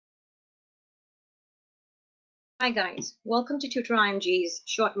Hi guys, welcome to Tutor IMG's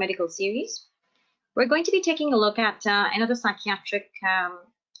short medical series. We're going to be taking a look at another psychiatric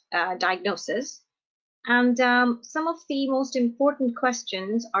diagnosis, and some of the most important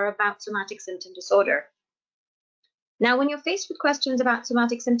questions are about somatic symptom disorder. Now, when you're faced with questions about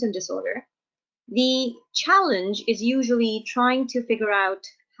somatic symptom disorder, the challenge is usually trying to figure out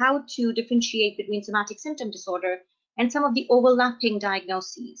how to differentiate between somatic symptom disorder and some of the overlapping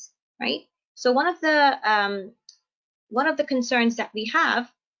diagnoses, right? So one of the concerns that we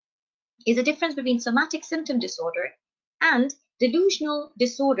have is a difference between somatic symptom disorder and delusional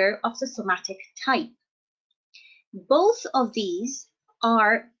disorder of the somatic type. Both of these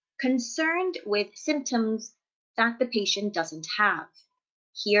are concerned with symptoms that the patient doesn't have.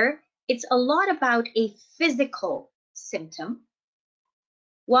 Here, it's a lot about a physical symptom,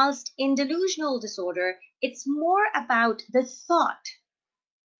 whilst in delusional disorder, it's more about the thought,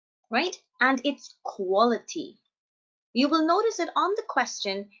 right? And its quality. You will notice that on the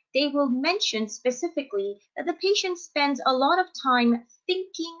question, they will mention specifically that the patient spends a lot of time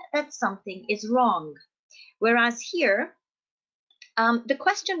thinking that something is wrong. Whereas here, the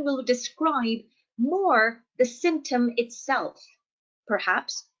question will describe more the symptom itself,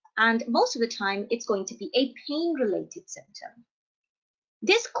 perhaps, and most of the time it's going to be a pain-related symptom.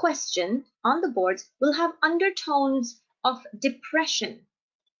 This question on the boards will have undertones of depression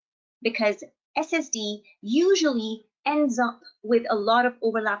because SSD usually ends up with a lot of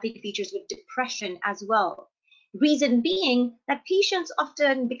overlapping features with depression as well. Reason being that patients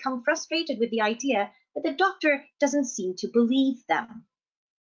often become frustrated with the idea that the doctor doesn't seem to believe them.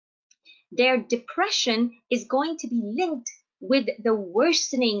 Their depression is going to be linked with the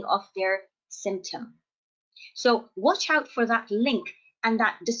worsening of their symptom. So watch out for that link and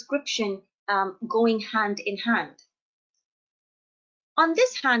that description going hand in hand. On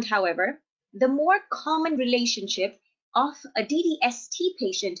this hand, however, the more common relationship of a DDST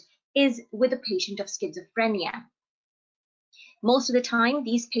patient is with a patient of schizophrenia. Most of the time,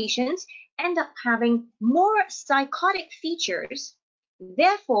 these patients end up having more psychotic features.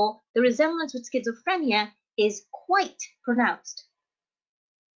 Therefore, the resemblance with schizophrenia is quite pronounced.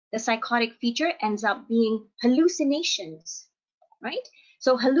 The psychotic feature ends up being hallucinations, right?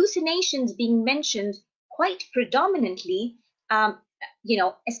 So hallucinations being mentioned quite predominantly,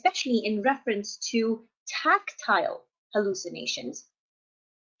 especially in reference to tactile hallucinations,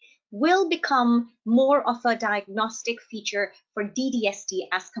 will become more of a diagnostic feature for DDST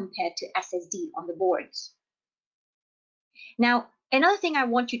as compared to SSD on the boards. Now, another thing I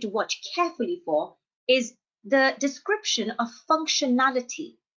want you to watch carefully for is the description of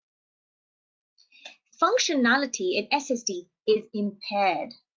functionality. Functionality in SSD is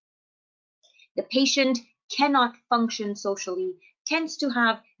impaired. The patient cannot function socially, tends to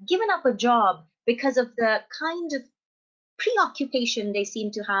have given up a job because of the kind of preoccupation they seem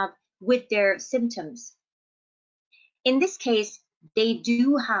to have with their symptoms. In this case, they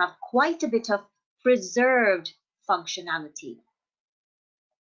do have quite a bit of preserved functionality.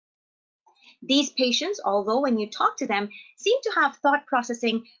 These patients, although when you talk to them, seem to have thought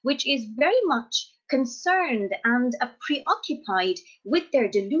processing which is very much concerned and preoccupied with their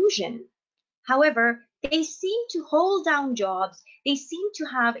delusion. However, they seem to hold down jobs, they seem to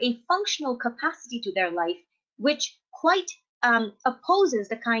have a functional capacity to their life, which quite opposes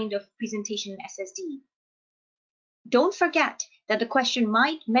the kind of presentation in SSD. Don't forget that the question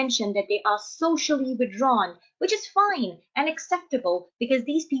might mention that they are socially withdrawn, which is fine and acceptable because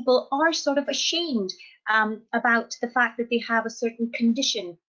these people are sort of ashamed about the fact that they have a certain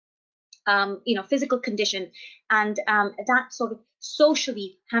condition, physical condition, and that sort of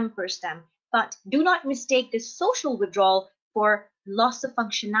socially hampers them. But do not mistake this social withdrawal for loss of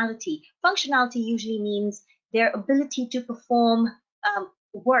functionality. Functionality usually means their ability to perform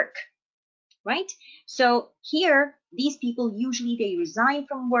work, right? So here, these people usually they resign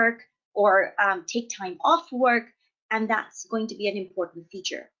from work or take time off work, and that's going to be an important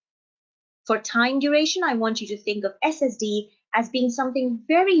feature. For time duration, I want you to think of SSD as being something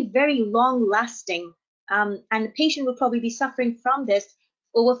very, very long lasting, and the patient will probably be suffering from this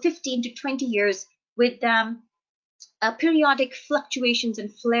over 15 to 20 years with periodic fluctuations and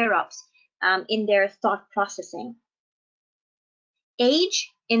flare-ups in their thought processing.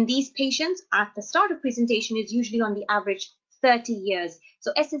 Age in these patients at the start of presentation is usually on the average 30 years.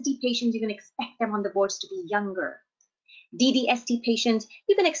 So SSD patients, you can expect them on the boards to be younger. DDST patients,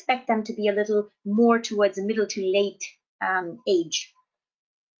 you can expect them to be a little more towards middle to late age.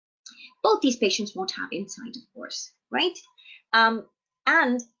 Both these patients won't have insight, of course, right?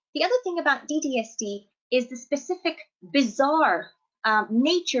 And the other thing about DDST is the specific bizarre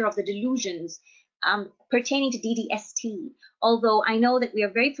nature of the delusions. pertaining to DDST, although I know that we are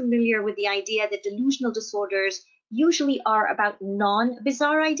very familiar with the idea that delusional disorders usually are about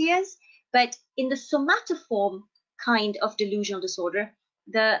non-bizarre ideas, but in the somatoform kind of delusional disorder,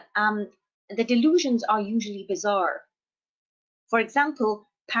 the delusions are usually bizarre. For example,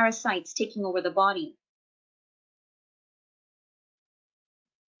 parasites taking over the body.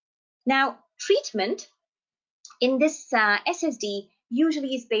 Now, treatment in this SSD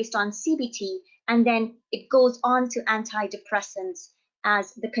usually is based on CBT, and then it goes on to antidepressants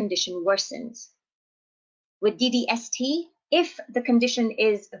as the condition worsens. With DDST, if the condition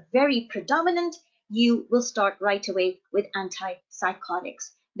is very predominant, you will start right away with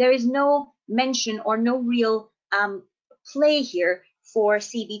antipsychotics. There is no mention or no real play here for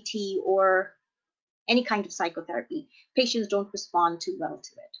CBT or any kind of psychotherapy. Patients don't respond too well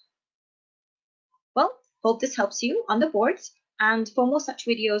to it. Well, hope this helps you on the boards, and for more such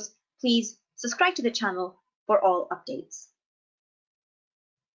videos, please subscribe to the channel for all updates.